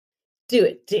Do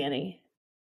it, Danny.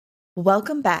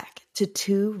 Welcome back to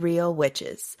Two Real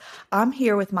Witches. I'm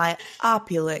here with my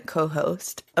opulent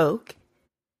co-host, Oak.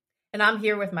 And I'm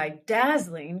here with my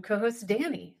dazzling co-host,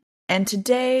 Danny. And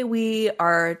today we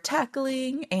are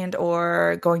tackling and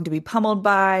or going to be pummeled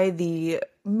by the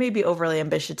maybe overly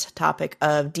ambitious topic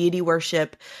of deity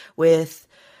worship with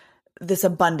this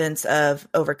abundance of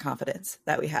overconfidence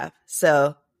that we have.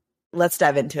 So let's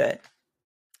dive into it.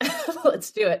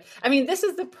 Let's do it. I mean, this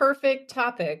is the perfect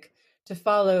topic to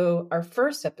follow our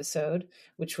first episode,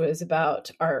 which was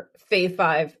about our Faith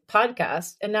 5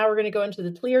 podcast. And now we're going to go into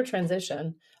the clear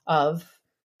transition of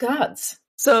gods.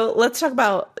 So let's talk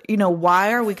about,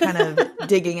 why are we kind of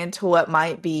digging into what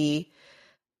might be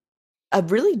a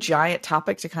really giant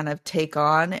topic to kind of take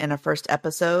on in a first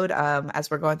episode.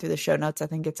 As we're going through the show notes, I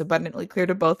think it's abundantly clear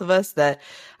to both of us that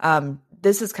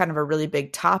this is kind of a really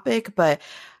big topic. But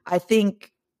I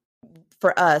think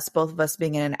for us, both of us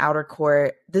being in an outer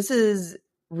court, this is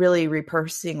really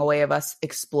repurposing a way of us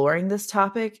exploring this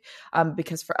topic.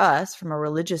 Because for us, from a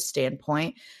religious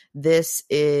standpoint, this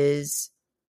is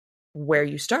where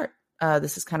you start.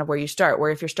 This is kind of where you start, where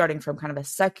if you're starting from kind of a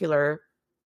secular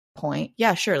point,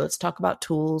 yeah, sure, let's talk about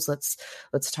tools, let's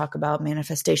talk about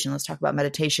manifestation, let's talk about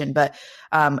meditation. But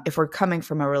if we're coming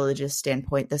from a religious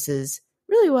standpoint, this is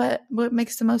really what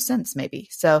makes the most sense, maybe.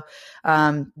 So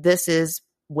this is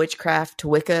witchcraft to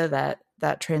Wicca,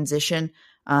 that transition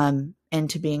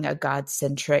into being a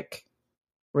God-centric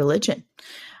religion.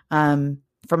 From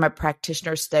a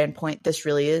practitioner standpoint, this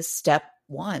really is step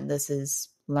one. This is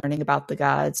learning about the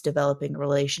gods, developing a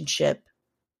relationship.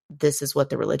 This is what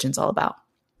the religion's all about.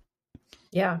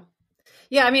 Yeah.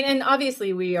 Yeah. I mean, and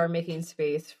obviously we are making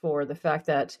space for the fact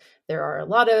that there are a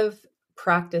lot of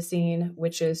practicing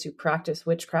witches who practice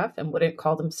witchcraft and wouldn't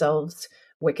call themselves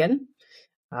Wiccan.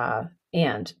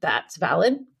 And that's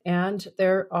valid. And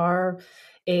there are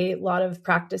a lot of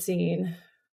practicing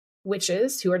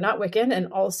witches who are not Wiccan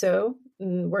and also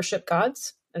worship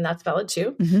gods. And that's valid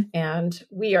too. Mm-hmm. And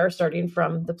we are starting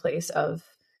from the place of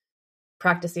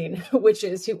practicing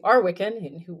witches who are Wiccan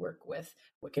and who work with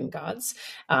Wiccan gods.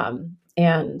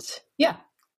 And yeah,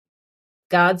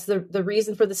 God's the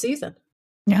reason for the season.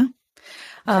 Yeah.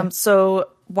 So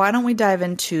why don't we dive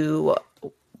into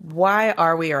why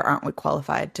are we or aren't we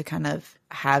qualified to kind of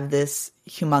have this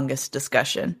humongous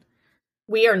discussion?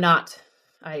 We are not.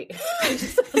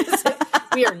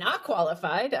 We are not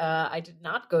qualified. I did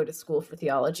not go to school for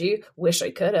theology. Wish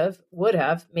I could have, would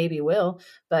have, maybe will.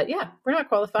 But yeah, we're not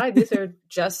qualified. These are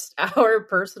just our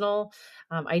personal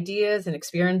ideas and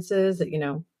experiences that,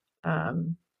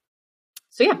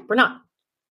 so yeah, we're not.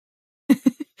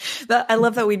 I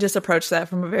love that we just approached that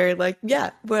from a very no.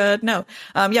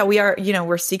 We are,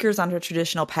 we're seekers on a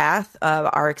traditional path.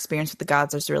 Our experience with the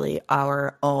gods is really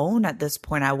our own. At this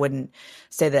point, I wouldn't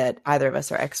say that either of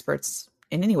us are experts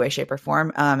in any way, shape, or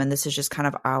form. And this is just kind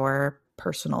of our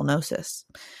personal gnosis.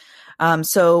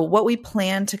 So what we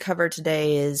plan to cover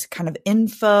today is kind of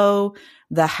info,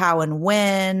 the how and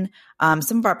when,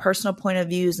 some of our personal point of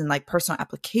views and like personal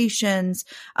applications.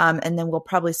 And then we'll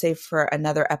probably save for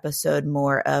another episode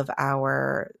more of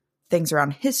our things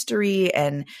around history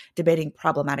and debating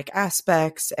problematic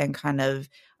aspects and kind of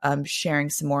sharing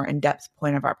some more in-depth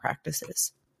point of our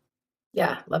practices.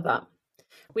 Yeah, love that.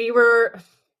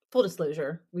 Full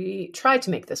disclosure, we tried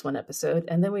to make this one episode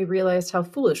and then we realized how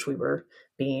foolish we were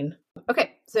being.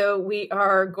 Okay, so we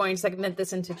are going to segment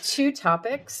this into two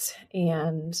topics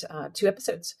and 2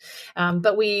 episodes.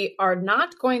 But we are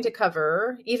not going to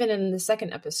cover, even in the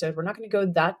second episode, we're not going to go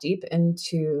that deep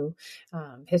into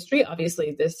history.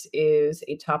 Obviously, this is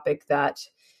a topic that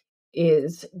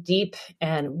is deep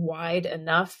and wide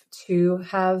enough to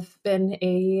have been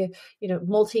a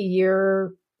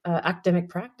multi-year academic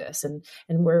practice, and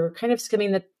we're kind of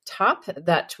skimming the top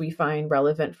that we find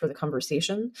relevant for the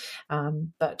conversation,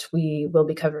 but we will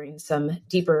be covering some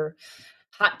deeper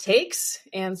hot takes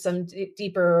and some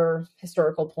deeper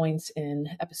historical points in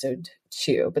episode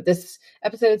 2. But this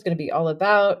episode is going to be all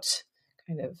about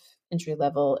kind of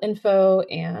entry-level info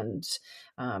and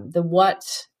the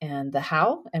what and the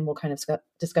how, and we'll kind of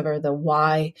discover the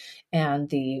why and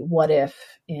the what if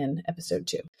in episode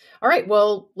 2. All right,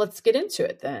 well, let's get into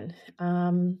it then.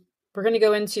 We're going to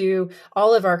go into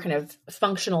all of our kind of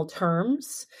functional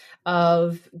terms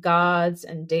of gods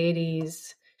and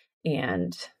deities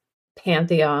and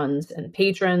pantheons and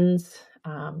patrons,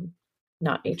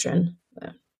 not matron.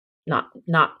 Not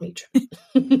matron.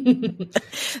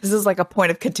 This is like a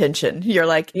point of contention. You're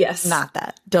like, yes, not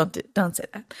that. Don't say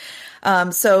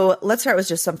that. So let's start with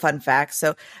just some fun facts.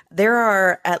 So there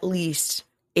are at least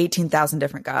 18,000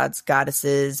 different gods,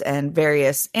 goddesses, and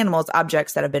various animals,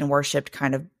 objects that have been worshipped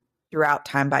kind of throughout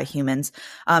time by humans.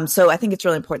 So I think it's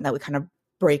really important that we kind of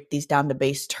break these down to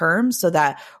base terms so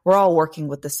that we're all working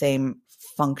with the same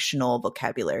functional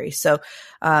vocabulary. So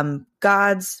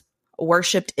God's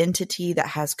worshipped entity that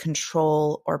has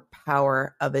control or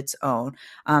power of its own.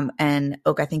 And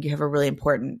Oak, I think you have a really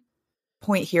important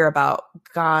point here about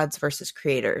gods versus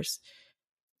creators.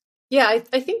 Yeah,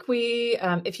 I think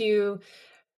if you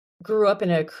grew up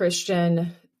in a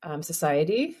Christian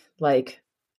society, like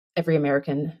every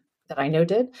American that I know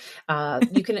did,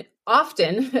 you can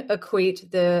often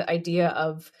equate the idea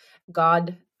of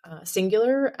God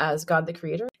singular as God the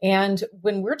creator. And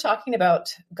when we're talking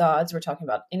about gods, we're talking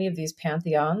about any of these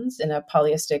pantheons in a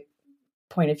polyistic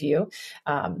point of view.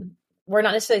 We're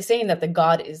not necessarily saying that the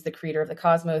God is the creator of the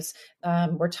cosmos.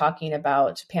 We're talking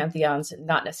about pantheons,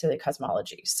 not necessarily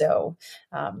cosmology. So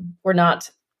we're not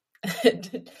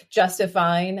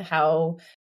justifying how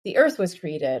the earth was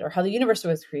created or how the universe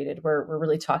was created. We're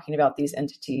really talking about these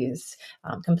entities,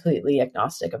 completely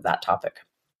agnostic of that topic.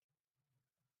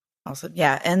 Awesome.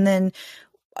 Yeah. And then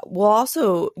we'll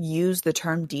also use the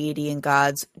term deity and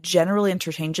gods generally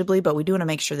interchangeably, but we do want to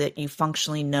make sure that you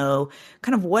functionally know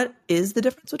kind of what is the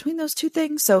difference between those two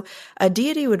things. So a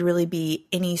deity would really be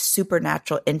any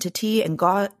supernatural entity, and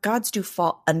gods do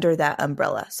fall under that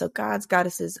umbrella. So gods,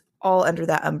 goddesses, all under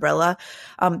that umbrella.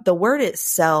 The word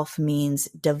itself means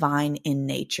divine in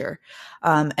nature.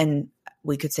 And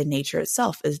we could say nature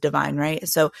itself is divine, right?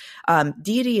 So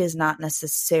deity is not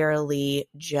necessarily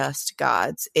just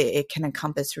gods. It can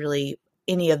encompass really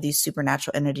any of these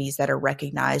supernatural entities that are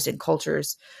recognized in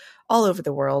cultures all over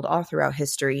the world, all throughout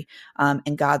history.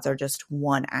 And gods are just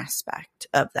one aspect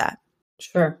of that.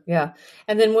 Sure. Yeah.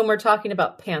 And then when we're talking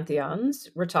about pantheons,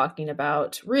 we're talking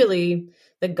about really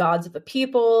the gods of the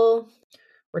people.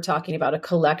 We're talking about a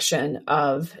collection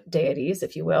of deities,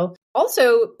 if you will.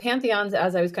 Also, pantheons,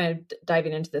 as I was kind of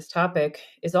diving into this topic,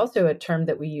 is also a term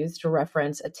that we use to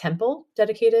reference a temple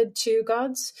dedicated to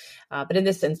gods. But in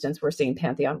this instance, we're seeing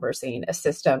pantheon, we're seeing a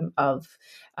system of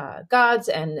gods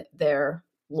and their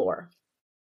lore.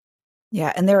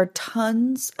 Yeah, and there are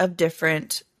tons of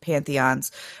different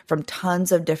pantheons from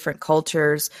tons of different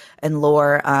cultures and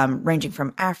lore, ranging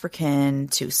from African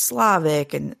to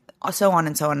Slavic and so on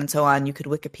and so on and so on. You could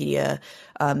Wikipedia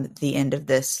the end of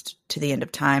this to the end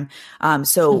of time.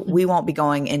 So we won't be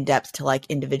going in depth to like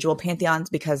individual pantheons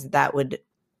because that would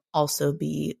also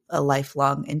be a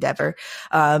lifelong endeavor.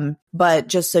 But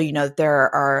just so you know, there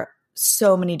are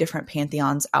so many different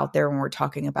pantheons out there when we're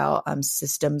talking about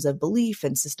systems of belief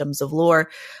and systems of lore.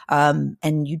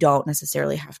 And you don't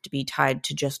necessarily have to be tied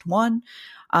to just one.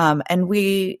 And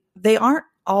they aren't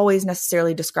always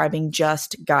necessarily describing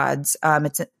just gods.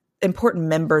 It's important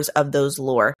members of those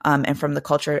lore and from the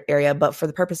culture area. But for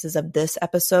the purposes of this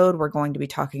episode, we're going to be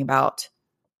talking about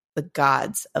the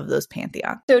gods of those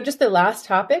pantheons. So just the last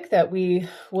topic that we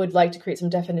would like to create some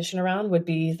definition around would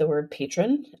be the word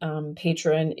patron.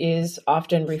 Patron is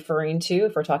often referring to,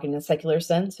 if we're talking in a secular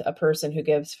sense, a person who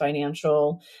gives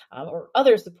financial or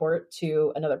other support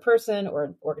to another person or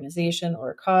an organization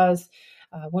or a cause.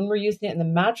 When we're using it in the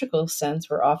magical sense,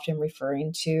 we're often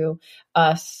referring to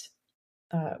us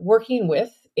working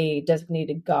with a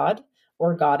designated god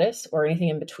or goddess or anything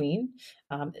in between.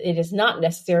 It is not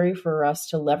necessary for us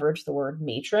to leverage the word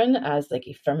matron as like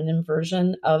a feminine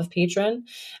version of patron.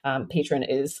 Patron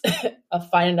is a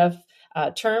fine enough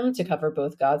term to cover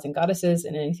both gods and goddesses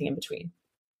and anything in between.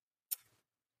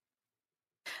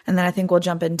 And then I think we'll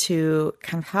jump into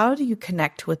kind of how do you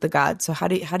connect with the gods? So how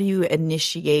do you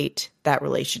initiate that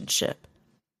relationship?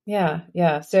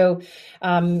 Yeah. So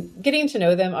getting to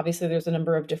know them, obviously there's a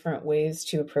number of different ways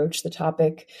to approach the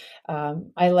topic.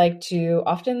 I like to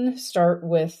often start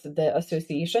with the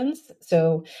associations.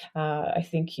 So I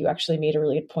think you actually made a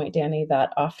really good point, Danny,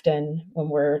 that often when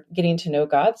we're getting to know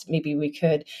gods, maybe we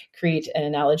could create an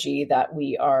analogy that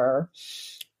we are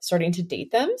starting to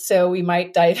date them. So we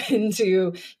might dive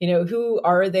into, who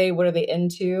are they? What are they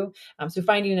into? So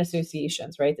finding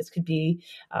associations, right? This could be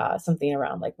something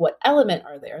around like, what element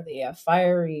are they? Are they a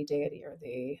fiery deity? Are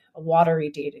they a watery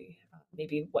deity?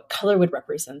 Maybe what color would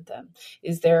represent them?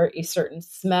 Is there a certain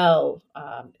smell?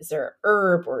 Is there an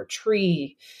herb or a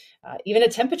tree? Even a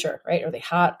temperature, right? Are they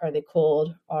hot? Are they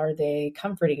cold? Are they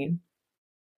comforting?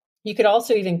 You could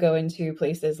also even go into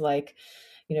places like,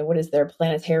 what is their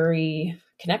planetary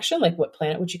connection? Like what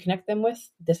planet would you connect them with?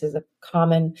 This is a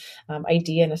common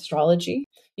idea in astrology.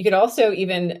 You could also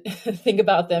even think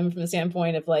about them from the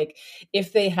standpoint of like,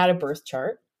 if they had a birth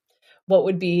chart, what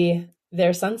would be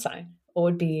their sun sign? What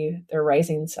would be their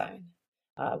rising sign?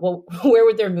 Where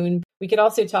would their moon be? We could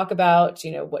also talk about,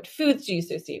 what foods do you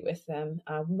associate with them?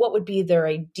 What would be their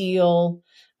ideal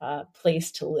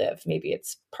place to live? Maybe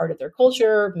it's part of their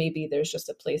culture. Maybe there's just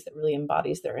a place that really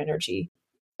embodies their energy.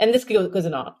 And this goes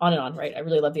on and on, right? I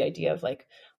really love the idea of like,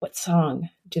 what song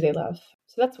do they love?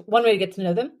 So that's one way to get to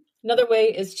know them. Another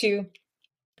way is to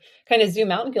kind of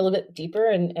zoom out and get a little bit deeper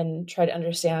and try to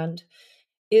understand,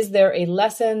 is there a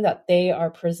lesson that they are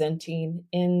presenting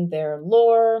in their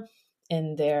lore,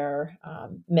 in their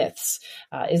myths?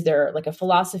 Is there like a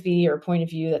philosophy or point of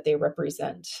view that they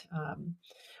represent?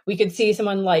 We could see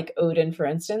someone like Odin, for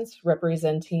instance,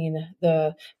 representing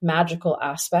the magical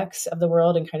aspects of the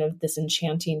world and kind of this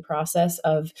enchanting process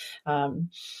of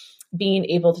being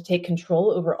able to take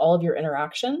control over all of your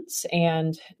interactions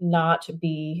and not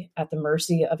be at the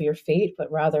mercy of your fate,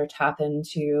 but rather tap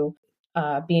into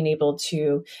being able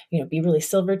to, be really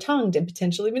silver-tongued and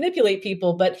potentially manipulate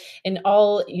people. But in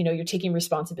all, you're taking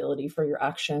responsibility for your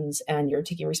actions and you're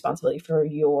taking responsibility for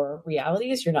your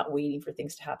realities. You're not waiting for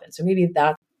things to happen. So maybe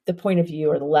that's the point of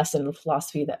view or the lesson or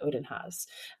philosophy that Odin has.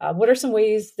 What are some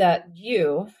ways that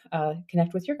you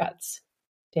connect with your gods,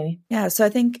 Danny? Yeah, so I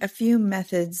think a few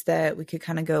methods that we could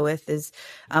kind of go with is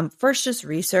first just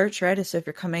research, right? So if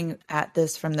you're coming at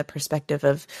this from the perspective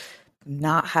of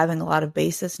not having a lot of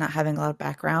basis, not having a lot of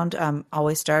background,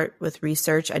 always start with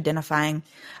research, identifying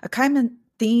a common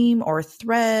theme or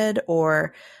thread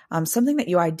or something that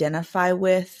you identify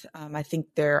with. I think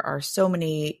there are so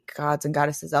many gods and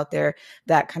goddesses out there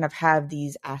that kind of have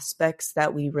these aspects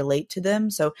that we relate to them.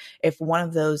 So if one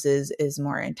of those is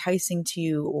more enticing to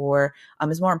you or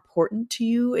is more important to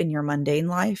you in your mundane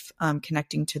life,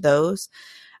 connecting to those,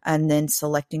 and then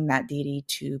selecting that deity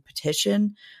to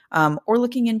petition, or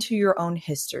looking into your own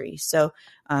history. So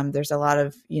there's a lot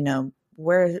of,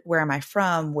 where am I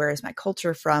from? Where is my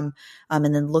culture from? And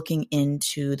then looking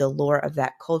into the lore of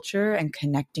that culture and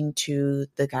connecting to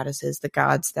the goddesses, the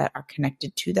gods that are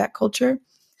connected to that culture.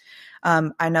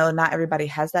 I know not everybody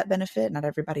has that benefit. Not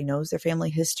everybody knows their family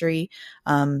history.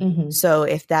 So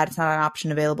if that's not an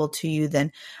option available to you,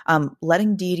 then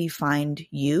letting deity find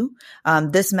you.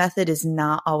 This method is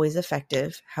not always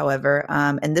effective, however,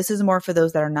 and this is more for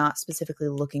those that are not specifically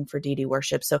looking for deity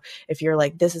worship. So if you're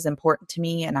like, this is important to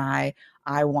me and I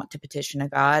want to petition a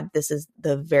god, this is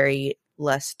the very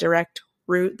less direct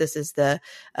route. This is the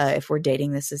if we're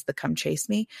dating, this is the come chase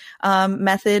me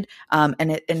method,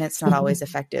 and it's not always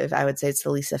effective. I would say it's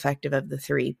the least effective of the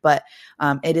three, but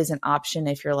it is an option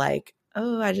if you're like,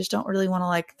 oh, I just don't really want to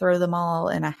like throw them all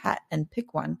in a hat and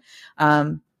pick one.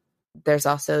 There's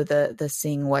also the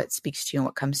seeing what speaks to you and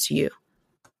what comes to you.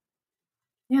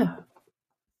 Yeah,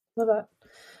 love that.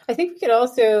 I think we could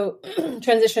also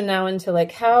transition now into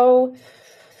like how,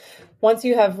 once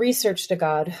you have researched a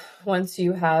god, once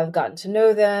you have gotten to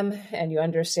know them and you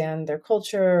understand their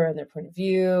culture and their point of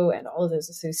view and all of those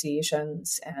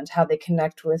associations and how they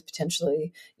connect with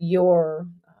potentially your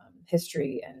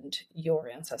history and your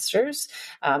ancestors,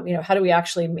 how do we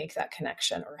actually make that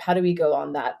connection? Or how do we go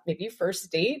on that maybe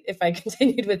first date, if I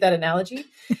continued with that analogy?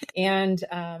 And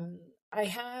I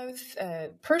have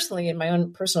personally, in my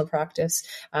own personal practice,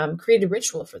 created a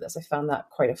ritual for this. I found that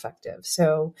quite effective.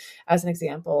 So as an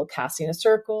example, casting a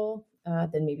circle,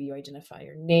 then maybe you identify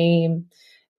your name,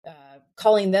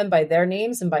 calling them by their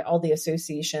names and by all the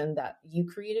association that you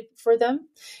created for them,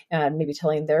 and maybe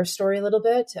telling their story a little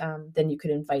bit. Then you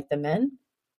could invite them in.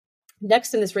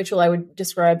 Next in this ritual, I would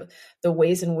describe the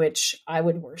ways in which I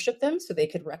would worship them so they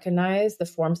could recognize the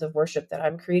forms of worship that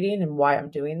I'm creating and why I'm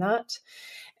doing that.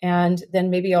 And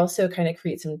then maybe also kind of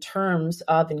create some terms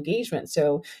of engagement.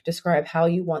 So describe how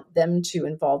you want them to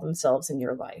involve themselves in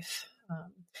your life.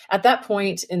 At that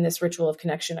point in this ritual of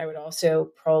connection, I would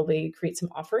also probably create some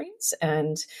offerings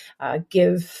and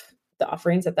give the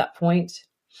offerings at that point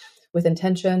with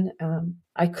intention.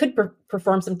 I could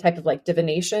perform some type of like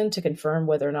divination to confirm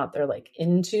whether or not they're like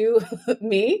into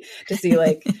me, to see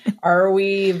like, are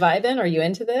we vibing? Are you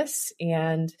into this?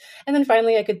 And then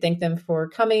finally I could thank them for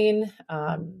coming,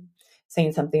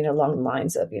 saying something along the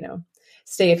lines of,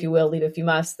 stay if you will, leave if you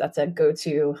must. That's a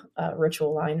go-to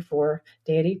ritual line for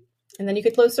deity. And then you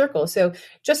could close circle. So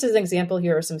just as an example,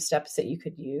 here are some steps that you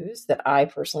could use that I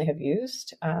personally have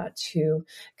used to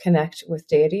connect with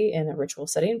deity in a ritual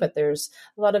setting. But there's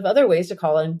a lot of other ways to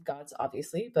call in gods,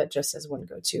 obviously, but just as one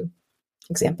go-to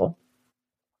example.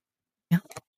 Yeah.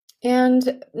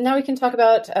 And now we can talk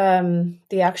about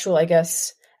the actual, I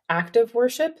guess, act of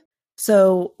worship.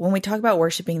 So when we talk about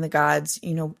worshiping the gods,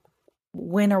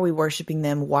 when are we worshiping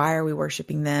them? Why are we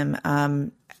worshiping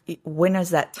them? When is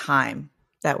that time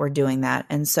that we're doing that?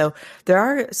 And so there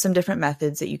are some different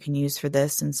methods that you can use for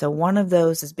this. And so one of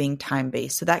those is being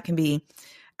time-based. So that can be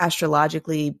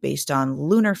astrologically based on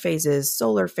lunar phases,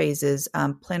 solar phases,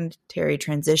 planetary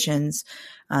transitions.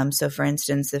 So for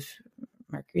instance, if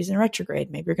Mercury's in retrograde,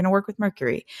 maybe you're going to work with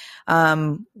Mercury.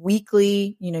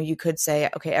 Weekly, you could say,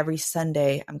 okay, every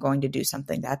Sunday I'm going to do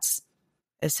something. That's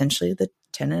essentially the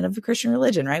tenet of the Christian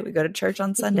religion, right? We go to church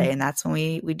on Sunday and that's when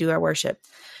we do our worship.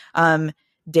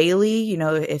 Daily,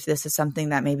 if this is something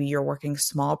that maybe you're working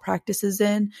small practices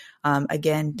in,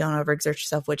 again, don't overexert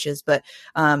yourself, witches, but,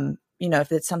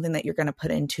 if it's something that you're going to put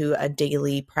into a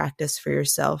daily practice for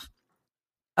yourself,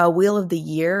 a wheel of the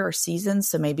year or seasons.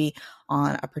 So maybe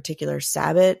on a particular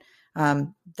Sabbath,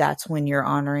 that's when you're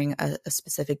honoring a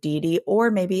specific deity,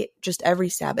 or maybe just every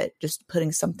Sabbath, just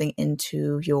putting something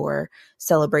into your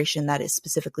celebration that is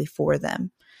specifically for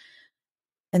them.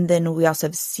 And then we also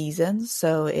have seasons.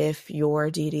 So if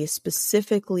your deity is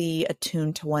specifically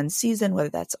attuned to one season, whether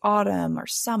that's autumn or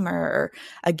summer, or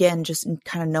again, just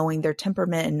kind of knowing their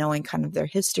temperament and knowing kind of their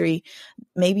history,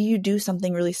 maybe you do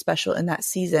something really special in that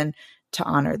season to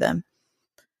honor them.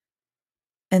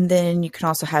 And then you can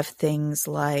also have things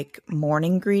like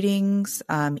morning greetings,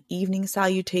 evening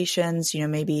salutations.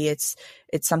 Maybe it's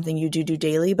something you do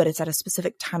daily, but it's at a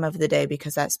specific time of the day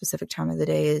because that specific time of the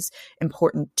day is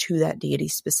important to that deity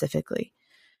specifically.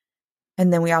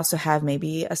 And then we also have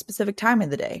maybe a specific time of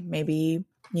the day. Maybe,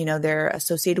 they're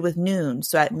associated with noon.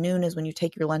 So at noon is when you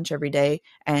take your lunch every day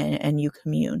and you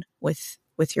commune with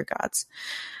your gods.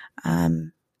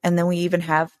 And then we even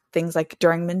have things like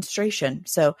during menstruation.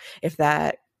 So if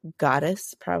that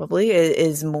goddess probably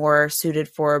is more suited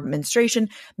for menstruation,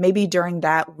 maybe during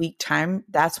that week time,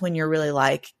 that's when you're really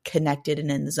like connected and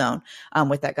in the zone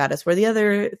with that goddess, where the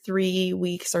other 3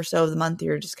 weeks or so of the month,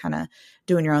 you're just kind of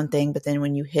doing your own thing. But then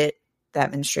when you hit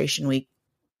that menstruation week,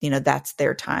 that's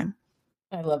their time.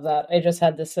 I love that. I just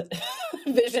had this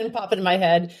vision pop into my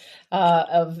head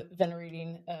of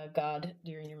venerating God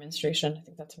during your menstruation. I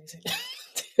think that's amazing.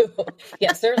 Too.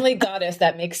 Yeah, certainly goddess.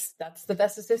 That's the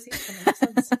best association.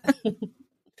 That makes sense.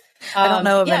 I don't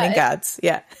know of any gods.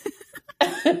 Yeah.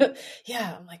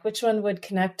 Yeah, I'm like, which one would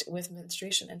connect with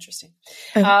menstruation? Interesting.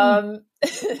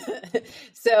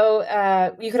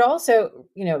 So you could also,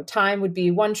 time would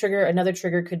be one trigger. Another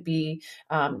trigger could be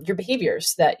your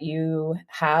behaviors that you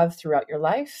have throughout your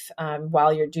life.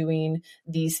 While you're doing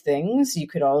these things, you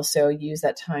could also use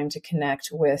that time to connect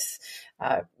with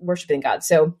worshiping God.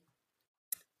 So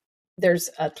there's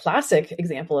a classic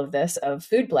example of this, of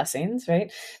food blessings,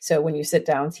 right? So when you sit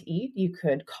down to eat, you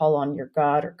could call on your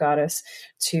god or goddess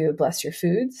to bless your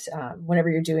foods. Whenever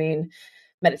you're doing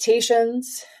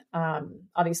meditations,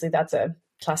 obviously that's a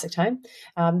classic time.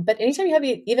 But anytime you have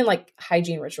even like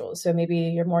hygiene rituals, so maybe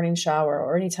your morning shower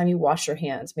or anytime you wash your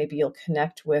hands, maybe you'll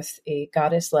connect with a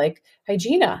goddess like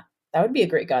Hygiena. That would be a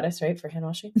great goddess, right, for hand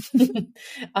washing.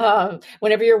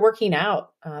 Whenever you're working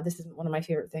out, this is one of my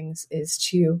favorite things, is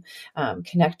to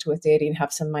connect with deity and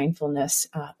have some mindfulness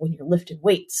when you're lifting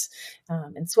weights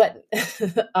and sweating.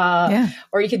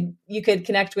 Or you could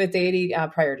connect with deity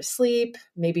prior to sleep,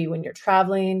 maybe when you're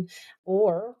traveling,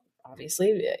 or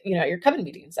obviously, your coven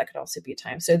meetings. That could also be a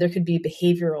time. So there could be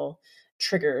behavioral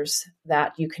triggers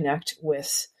that you connect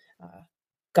with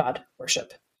God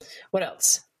worship. What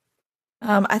else?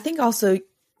 I think also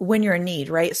when you're in need,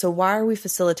 right? So why are we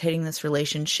facilitating this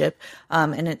relationship?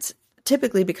 And it's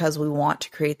typically because we want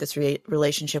to create this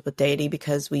relationship with deity,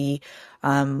 because we,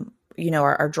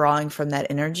 are drawing from that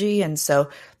energy. And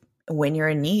so when you're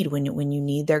in need, when you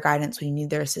need their guidance, when you need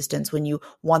their assistance, when you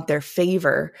want their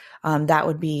favor, that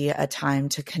would be a time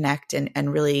to connect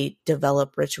and really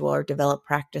develop ritual or develop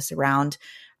practice around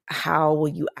how will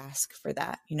you ask for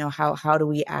that? How do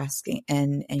we ask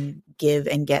and give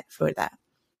and get for that?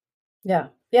 Yeah.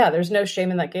 Yeah. There's no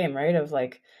shame in that game, right? Of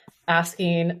like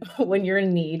asking when you're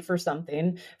in need for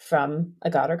something from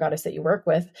a god or goddess that you work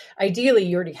with. Ideally,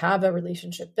 you already have a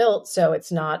relationship built, so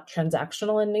it's not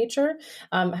transactional in nature.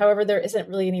 However, there isn't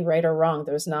really any right or wrong.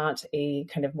 There's not a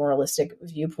kind of moralistic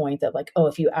viewpoint that like, oh,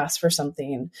 if you ask for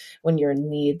something when you're in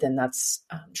need, then that's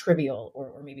trivial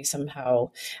or maybe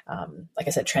somehow, like I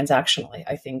said, transactionally.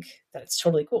 I think that it's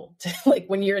totally cool to, like,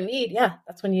 when you're in need. Yeah,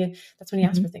 that's when you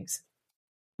ask for things.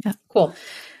 Yeah. Cool.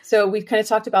 So we've kind of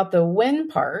talked about the when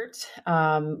part.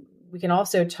 We can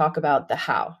also talk about the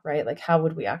how, right? Like, how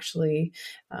would we actually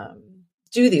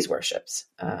do these worships?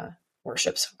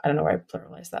 Worships. I don't know why I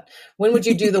pluralized that. When would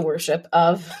you do the worship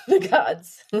of the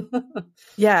gods?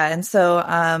 Yeah. And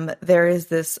so there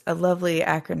is a lovely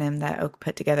acronym that Oak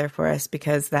put together for us,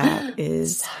 because that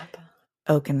is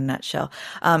Oak in a nutshell,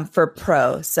 for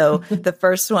pro. So the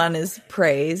first one is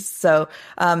praise. So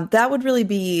that would really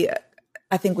be,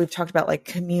 I think we've talked about like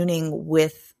communing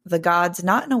with the gods,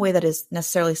 not in a way that is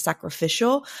necessarily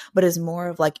sacrificial, but is more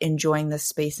of like enjoying the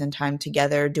space and time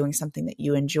together, doing something that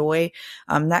you enjoy.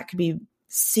 That could be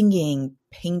singing,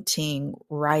 painting,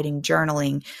 writing,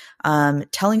 journaling,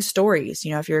 telling stories.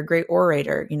 If you're a great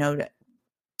orator,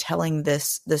 telling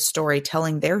this story,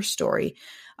 telling their story,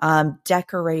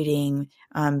 decorating,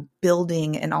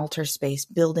 building an altar space,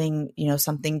 building,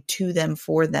 something to them,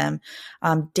 for them,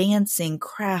 dancing,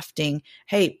 crafting,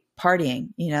 hey, partying,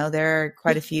 there are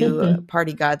quite a few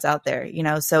party gods out there,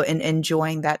 so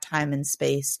enjoying that time and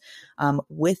space,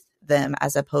 with them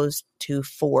as opposed to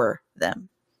for them.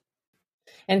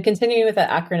 And continuing with that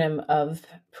acronym of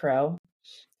PRO,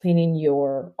 cleaning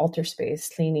your altar space,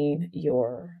 cleaning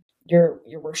your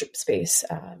worship space,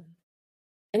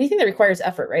 anything that requires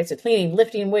effort, right? So cleaning,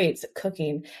 lifting weights,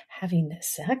 cooking, having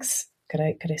sex. Could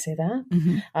I say that?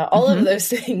 Mm-hmm. All of those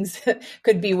things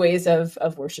could be ways of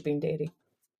worshiping deity.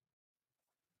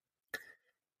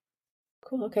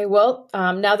 Cool. Okay. Well,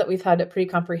 now that we've had a pretty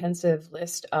comprehensive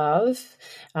list of,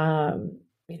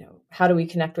 how do we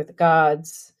connect with the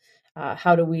gods?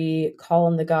 How do we call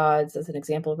on the gods as an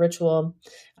example of ritual?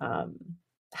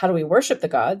 How do we worship the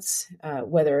gods?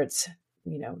 Whether it's,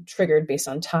 triggered based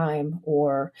on time,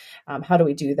 or how do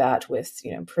we do that with,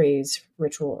 praise,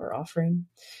 ritual, or offering?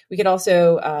 We could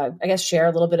also, share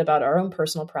a little bit about our own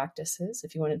personal practices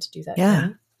if you wanted to do that.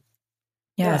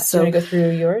 Yeah. So you want to go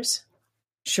through yours?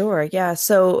 Sure. Yeah.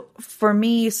 So for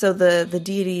me, the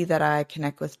deity that I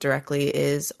connect with directly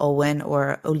is Olwen,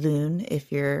 or Olun,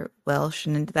 if you're Welsh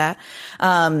and into that.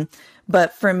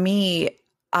 But for me,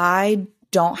 I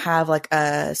don't have like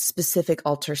a specific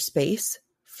altar space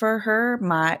for her.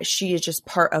 She is just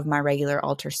part of my regular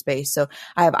altar space. So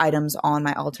I have items on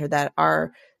my altar that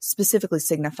are specifically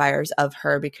signifiers of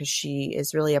her, because she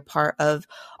is really a part of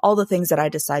all the things that I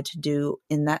decide to do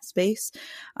in that space.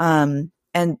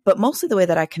 But mostly the way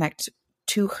that I connect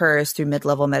to her is through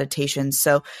mid-level meditation.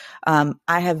 So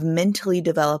I have mentally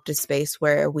developed a space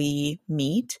where we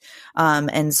meet.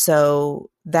 And so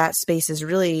that space is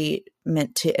really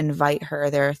meant to invite her.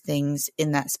 There are things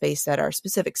in that space that are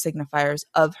specific signifiers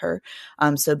of her.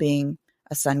 So being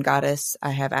a sun goddess,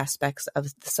 I have aspects of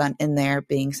the sun in there.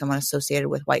 Being someone associated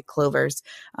with white clovers,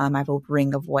 I have a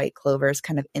ring of white clovers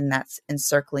kind of in that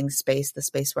encircling space, the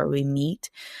space where we meet.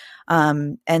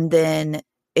 And then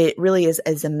it really is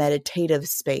as a meditative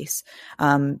space.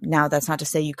 Now, that's not to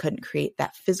say you couldn't create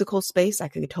that physical space. I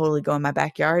could totally go in my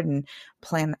backyard and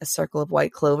plant a circle of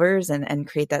white clovers and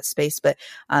create that space. But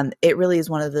it really is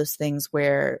one of those things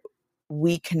where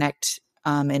we connect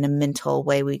in a mental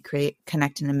way. We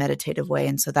connect in a meditative way.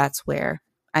 And so that's where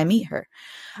I meet her.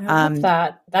 I love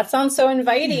that. That sounds so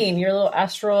inviting. Your little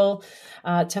astral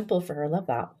temple for her. Love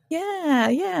that.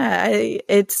 Yeah.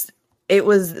 It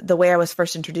was the way I was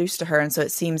first introduced to her. And so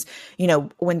it seems,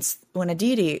 when a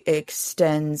deity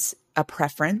extends a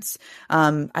preference,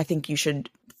 I think you should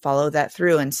follow that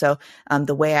through. And so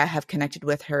the way I have connected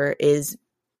with her is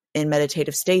in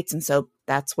meditative states. And so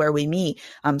that's where we meet.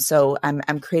 So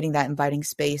I'm creating that inviting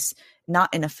space,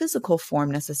 not in a physical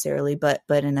form necessarily, but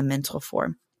in a mental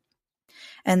form.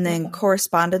 And then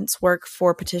correspondence work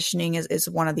for petitioning is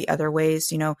one of the other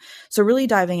ways, so really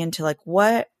diving into like,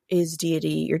 what is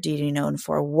your deity known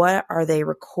for? What are they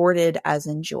recorded as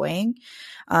enjoying?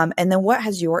 And then what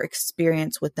has your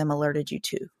experience with them alerted you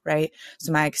to, right?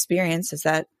 So my experience is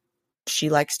that she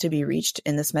likes to be reached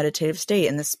in this meditative state,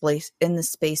 in this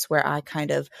space where I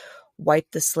kind of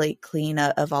wipe the slate clean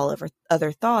of all of our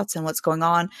other thoughts and what's going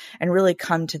on, and really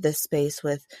come to this space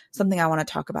with something I want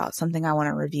to talk about, something I want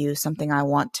to review, something I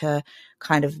want to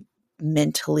kind of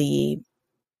mentally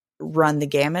run the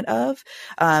gamut of.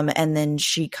 And then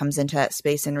she comes into that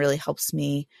space and really helps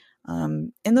me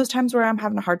in those times where I'm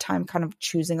having a hard time kind of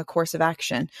choosing a course of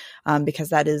action, because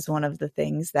that is one of the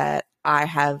things that I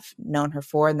have known her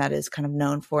for, and that is kind of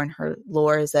known for in her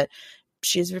lore, is that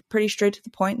she's pretty straight to the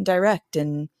point and direct,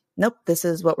 and nope, this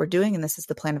is what we're doing and this is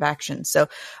the plan of action. So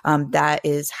that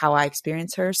is how I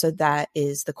experience her. So that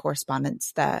is the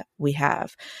correspondence that we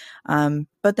have.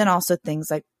 But then also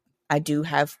things like, I do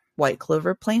have white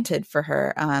clover planted for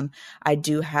her. I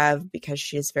do have, because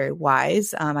she is very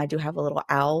wise, I do have a little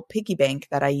owl piggy bank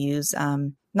that I use,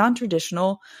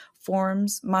 non-traditional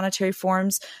forms, monetary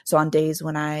forms. So on days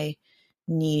when I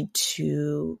need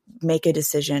to make a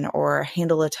decision or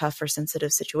handle a tough or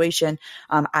sensitive situation,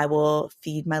 I will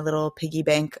feed my little piggy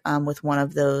bank with one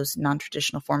of those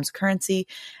non-traditional forms of currency.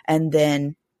 And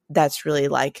then that's really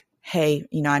like, hey,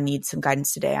 I need some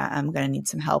guidance today. I'm going to need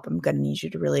some help. I'm going to need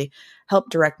you to really help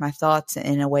direct my thoughts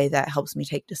in a way that helps me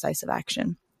take decisive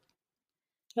action.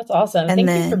 That's awesome. And Thank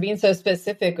you for then, being so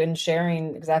specific and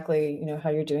sharing exactly, how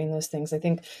you're doing those things. I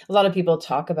think a lot of people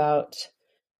talk about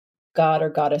god or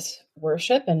goddess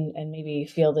worship and maybe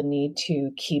feel the need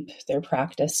to keep their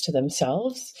practice to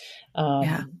themselves.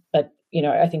 yeah, But,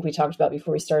 I think we talked about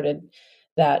before we started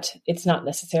that it's not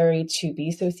necessary to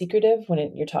be so secretive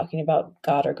when you're talking about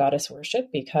god or goddess worship,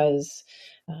 because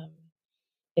um,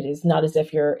 it is not as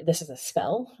if this is a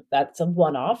spell that's a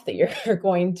one-off that you're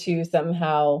going to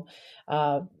somehow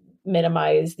uh,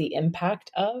 minimize the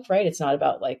impact of, right? It's not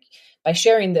about like, by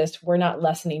sharing this, we're not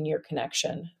lessening your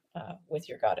connection with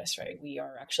your goddess, right? We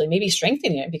are actually maybe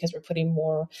strengthening it because we're putting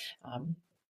more um,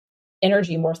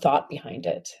 energy, more thought behind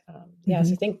it. Yeah. hmm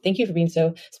So thank you for being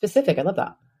so specific. I love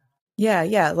that.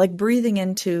 yeah, like breathing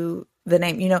into the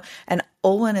name, and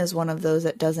Olin is one of those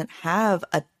that doesn't have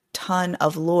a ton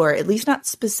of lore, at least not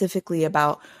specifically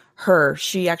about her.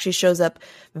 She actually shows up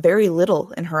very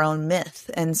little in her own myth.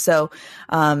 And so,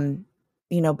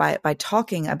 by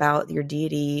talking about your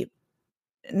deity,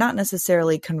 not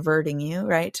necessarily converting you,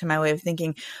 right, to my way of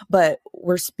thinking, but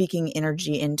we're speaking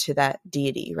energy into that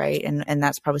deity, right? And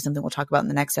that's probably something we'll talk about in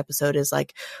the next episode, is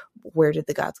like, where did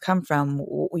the gods come from?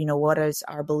 What is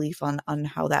our belief on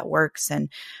how that works? And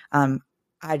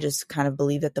I just kind of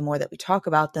believe that the more that we talk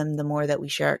about them, the more that we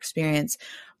share our experience,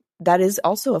 that is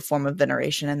also a form of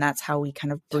veneration. And that's how we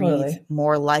kind of breathe Totally.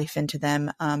 more life into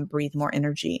them, breathe more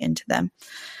energy into them.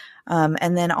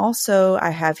 And then also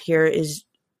I have here is,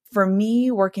 for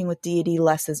me, working with deity,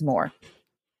 less is more.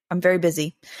 I'm very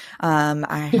busy.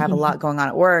 I have a lot going on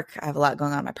at work. I have a lot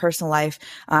going on in my personal life.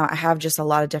 I have just a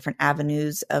lot of different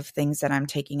avenues of things that I'm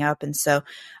taking up. And so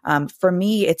for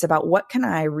me, it's about what can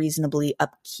I reasonably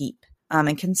upkeep?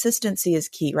 And consistency is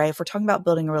key, right? If we're talking about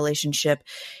building a relationship,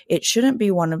 it shouldn't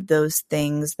be one of those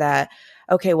things that,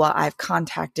 okay, well, I've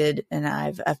contacted and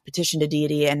I've petitioned a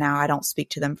deity and now I don't speak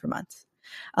to them for months.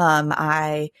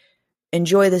 I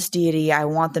enjoy this deity. I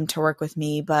want them to work with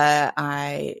me, but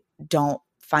I don't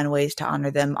find ways to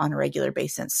honor them on a regular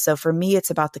basis. So for me, it's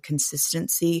about the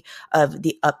consistency of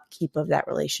the upkeep of that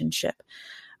relationship,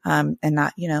 and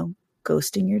not,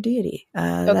 ghosting your deity.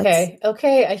 That's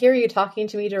Okay. I hear you talking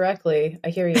to me directly. I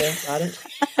hear you loud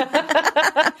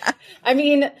and I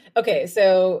mean, okay.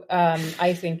 So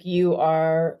I think you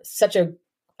are such a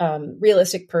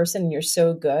realistic person. You're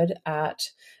so good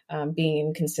at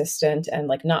being consistent and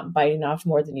like not biting off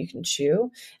more than you can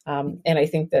chew. And I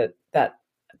think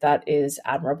that is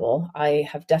admirable. I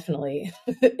have definitely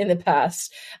in the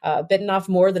past bitten off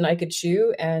more than I could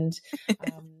chew, and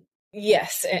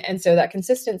yes, and so that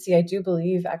consistency, I do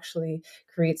believe, actually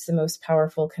creates the most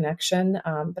powerful connection.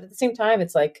 But at the same time,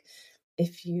 it's like,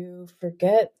 if you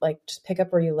forget, like, just pick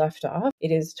up where you left off.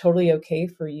 It is totally okay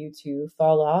for you to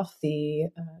fall off the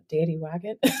deity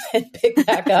wagon and pick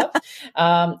back up.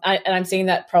 And I'm saying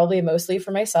that probably mostly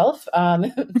for myself.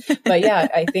 But yeah,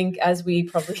 I think as we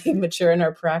probably mature in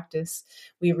our practice,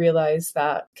 we realize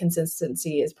that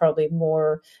consistency is probably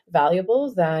more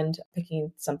valuable than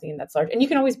picking something that's large. And you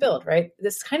can always build, right?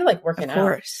 This is kind of like of working out.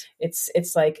 course.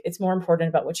 It's like, it's more important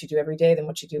about what you do every day than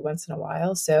what you do once in a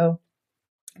while. So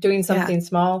doing Yeah. something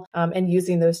small and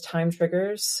using those time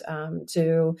triggers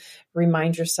to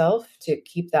remind yourself to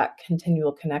keep that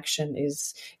continual connection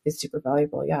is super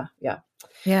valuable. Yeah.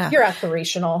 Yeah. You're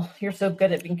aspirational. You're so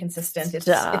good at being consistent. It's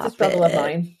a Stop struggle of it.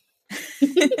 mine.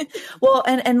 Well,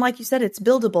 and like you said, it's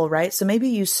buildable, right? So maybe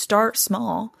you start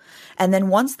small, and then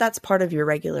once that's part of your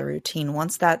regular routine,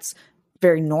 once that's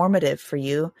very normative for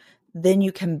you, then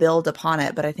you can build upon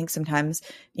it. But I think sometimes,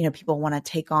 people want to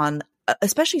take on,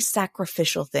 especially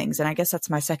sacrificial things. And I guess that's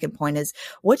my second point, is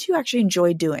what do you actually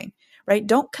enjoy doing, right?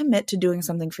 Don't commit to doing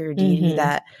something for your deity Mm-hmm.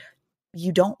 that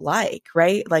you don't like,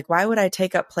 right? Like, why would I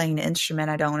take up playing an instrument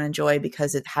I don't enjoy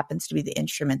because it happens to be the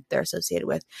instrument they're associated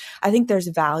with? I think there's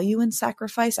value in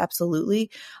sacrifice,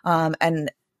 absolutely. And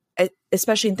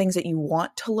especially in things that you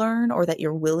want to learn or that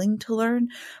you're willing to learn.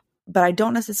 But I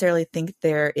don't necessarily think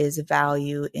there is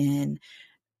value in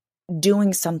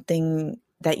doing something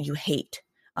that you hate.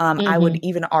 I would Mm-hmm.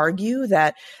 even argue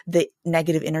that the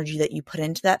negative energy that you put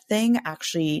into that thing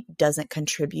actually doesn't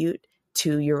contribute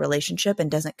to your relationship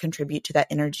and doesn't contribute to that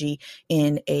energy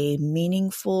in a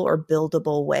meaningful or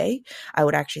buildable way. I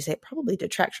would actually say it probably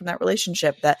detracts from that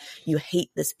relationship, that you hate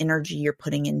this energy you're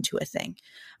putting into a thing.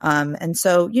 And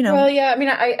so, Well, yeah. I mean,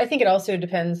 I think it also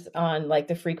depends on like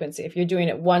the frequency. If you're doing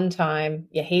it one time,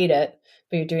 you hate it,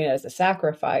 but you're doing it as a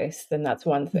sacrifice, then that's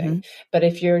one thing. mhm, But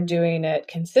if you're doing it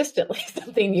consistently,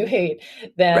 something you hate,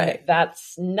 then right.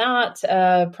 that's not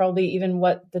probably even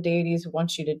what the deities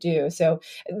want you to do. So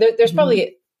there's Mhm.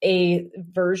 probably a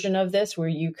version of this where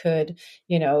you could,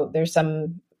 there's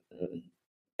some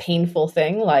painful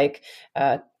thing, like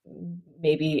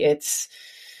maybe it's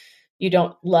you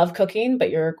don't love cooking, but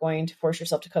you're going to force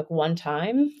yourself to cook one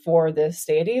time for this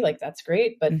deity, like that's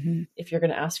great. But Mm-hmm. if you're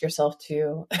going to ask yourself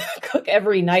to cook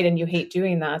every night and you hate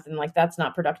doing that, then like that's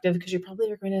not productive because you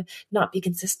probably are going to not be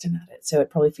consistent at it. So it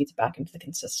probably feeds back into the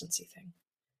consistency thing.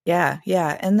 Yeah,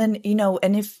 yeah. And then,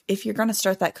 and if you're going to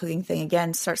start that cooking thing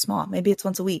again, start small. Maybe it's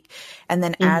once a week. And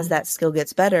then as that skill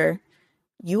gets better,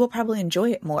 you will probably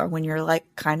enjoy it more when you're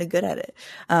like kind of good at it.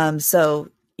 So,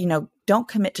 don't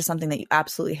commit to something that you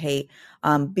absolutely hate.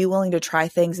 Be willing to try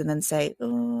things and then say,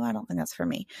 oh, I don't think that's for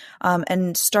me.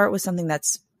 And start with something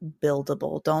that's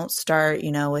buildable. Don't start,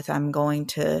 with I'm going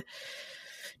to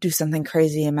do something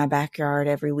crazy in my backyard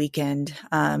every weekend.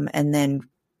 And then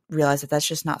realize that that's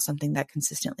just not something that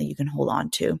consistently you can hold on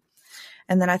to.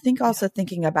 And then I think also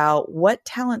thinking about what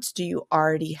talents do you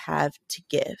already have to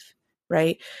give,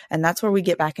 right? And that's where we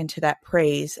get back into that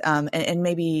praise, and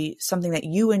maybe something that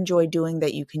you enjoy doing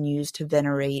that you can use to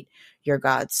venerate your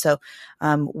gods. So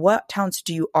what talents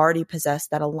do you already possess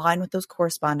that align with those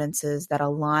correspondences, that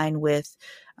align with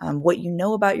what you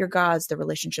know about your gods, the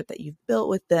relationship that you've built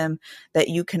with them, that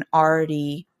you can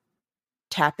already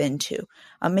tap into?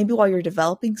 Maybe while you're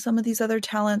developing some of these other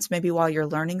talents, maybe while you're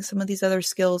learning some of these other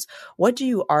skills, what do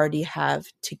you already have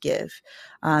to give?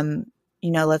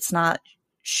 Let's not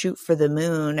shoot for the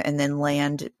moon and then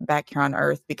land back here on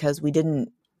Earth because we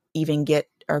didn't even get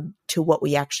to what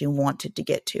we actually wanted to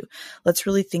get to. Let's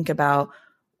really think about,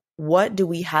 what do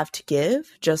we have to give?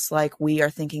 Just like we are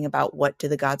thinking about, what do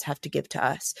the gods have to give to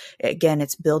us? Again,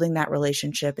 it's building that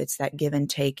relationship. It's that give and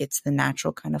take. It's the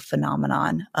natural kind of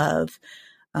phenomenon of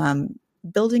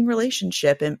building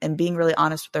relationship and being really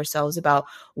honest with ourselves about,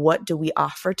 what do we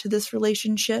offer to this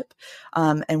relationship?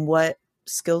 And what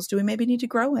skills do we maybe need to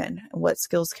grow in? And what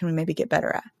skills can we maybe get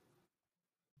better at?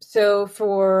 So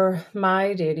for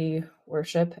my deity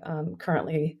worship,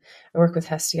 currently I work with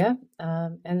Hestia.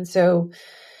 And so,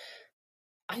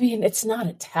 I mean, it's not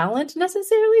a talent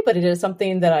necessarily, but it is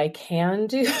something that I can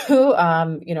do.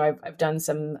 I've done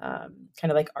some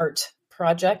kind of like art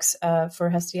projects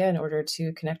for Hestia in order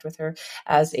to connect with her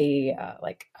as a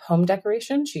like home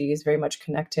decoration. She is very much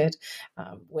connected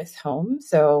with home.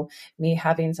 So me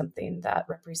having something that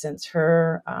represents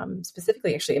her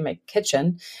specifically actually in my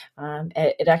kitchen,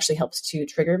 it actually helps to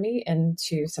trigger me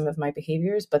into some of my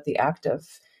behaviors. But the act of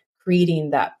creating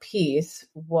that piece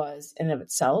was in of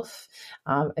itself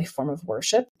a form of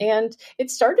worship. And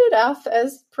it started off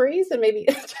as praise and maybe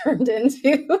it turned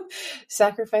into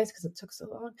sacrifice because it took so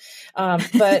long.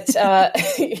 It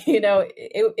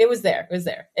was there. It was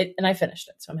there. And I finished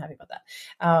it. So I'm happy about that.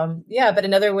 But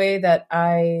another way that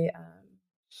I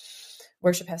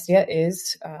worship Hestia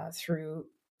is through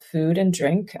food and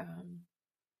drink.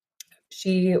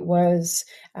 She was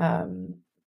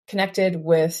connected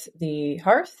with the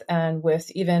hearth and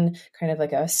with even kind of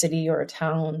like a city or a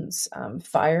town's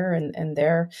fire and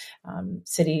their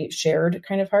city shared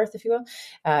kind of hearth, if you will.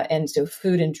 And so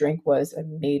food and drink was a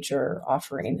major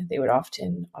offering. They would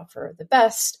often offer the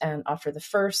best and offer the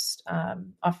first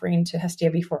offering to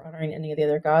Hestia before honoring any of the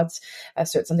other gods.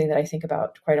 So it's something that I think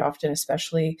about quite often,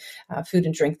 especially food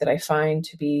and drink that I find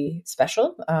to be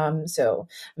special. So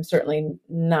I'm certainly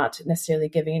not necessarily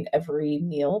giving every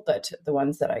meal, but the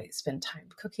ones that I spend time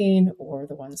cooking or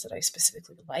the ones that I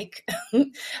specifically like.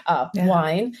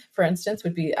 Wine, for instance,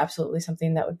 would be absolutely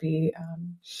something that would be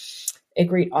a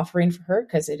great offering for her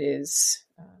because it is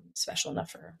special enough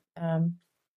for her.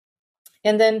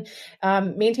 And then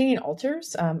maintaining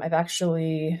altars.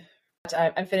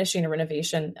 I'm finishing a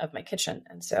renovation of my kitchen.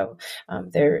 And so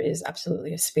there is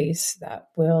absolutely a space that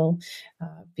will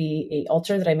be a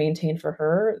altar that I maintain for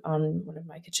her on one of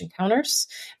my kitchen counters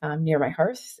near my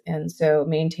hearth. And so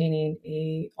maintaining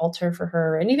a altar for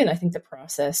her, and even I think the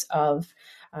process of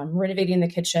renovating the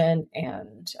kitchen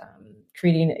and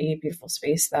creating a beautiful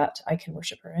space that I can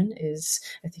worship her in is,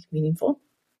 I think, meaningful.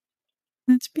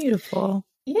 That's beautiful.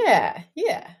 Yeah.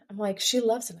 I'm like, she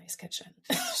loves a nice kitchen.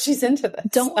 She's into this.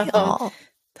 Don't we all?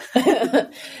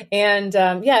 And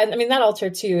I mean, that altar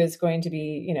too is going to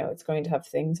be, it's going to have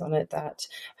things on it that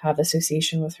have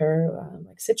association with her,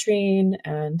 like citrine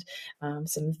and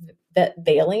some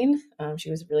veiling. She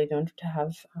was really known to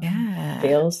have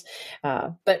veils,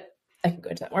 but I can go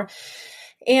into that more.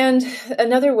 And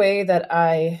another way that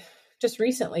I just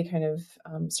recently kind of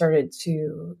started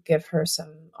to give her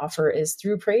some offer is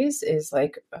through praise, is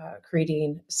like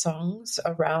creating songs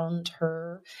around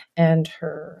her and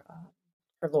her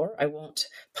lore. I won't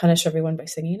punish everyone by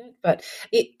singing it, but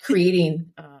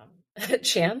creating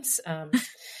chants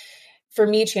for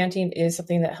me, chanting is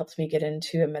something that helps me get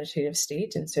into a meditative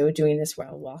state. And so doing this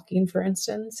while walking, for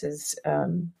instance, is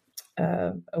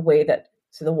a way that,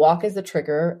 so the walk is the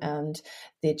trigger and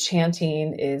the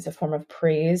chanting is a form of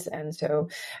praise. And so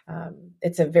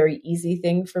it's a very easy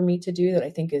thing for me to do that I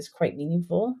think is quite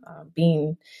meaningful.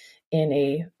 Being in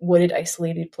a wooded,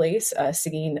 isolated place,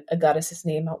 singing a goddess's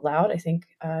name out loud, I think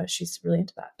she's really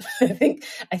into that.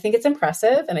 I think it's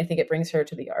impressive, and I think it brings her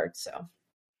to the art. So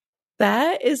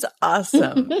that is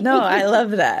awesome. No, I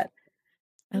love that.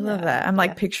 I love that. I'm like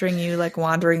yeah. picturing you like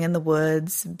wandering in the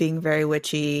woods, being very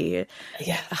witchy,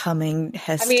 humming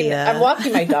Hestia. I mean, I'm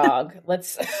walking my dog.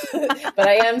 But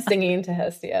I am singing to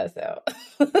Hestia. So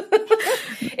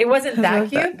it wasn't that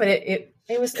cute, but it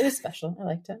was special. I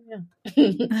liked it.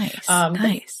 Yeah. Nice.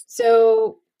 Nice.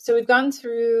 So we've gone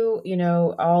through,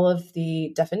 all of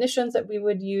the definitions that we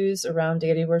would use around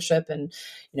deity worship and,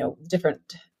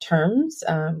 different terms.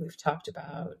 We've talked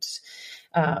about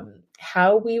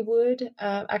how we would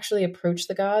actually approach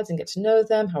the gods and get to know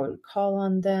them, how we would call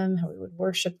on them, how we would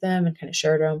worship them, and kind of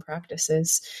share our own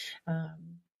practices.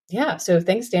 So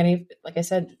thanks, Danny, like I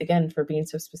said, again, for being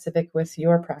so specific with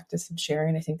your practice and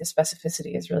sharing. I think the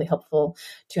specificity is really helpful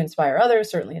to inspire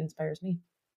others. Certainly inspires me.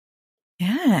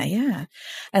 Yeah.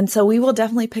 And so we will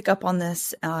definitely pick up on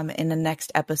this in the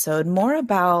next episode, more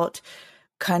about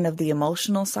kind of the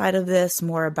emotional side of this,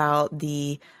 more about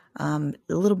a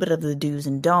little bit of the do's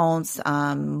and don'ts,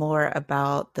 more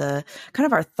about the kind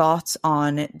of our thoughts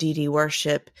on deity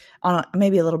worship on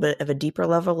maybe a little bit of a deeper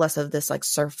level, less of this like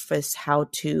surface how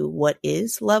to what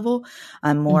is level,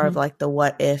 more of like the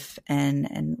what if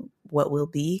and what will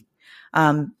be.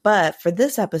 But for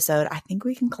this episode, I think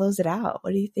we can close it out.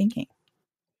 What are you thinking?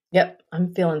 Yep,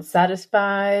 I'm feeling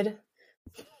satisfied.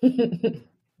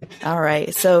 All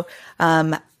right. So,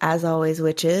 as always,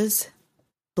 witches,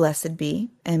 blessed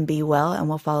be and be well, and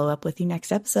we'll follow up with you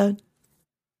next episode.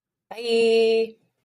 Bye.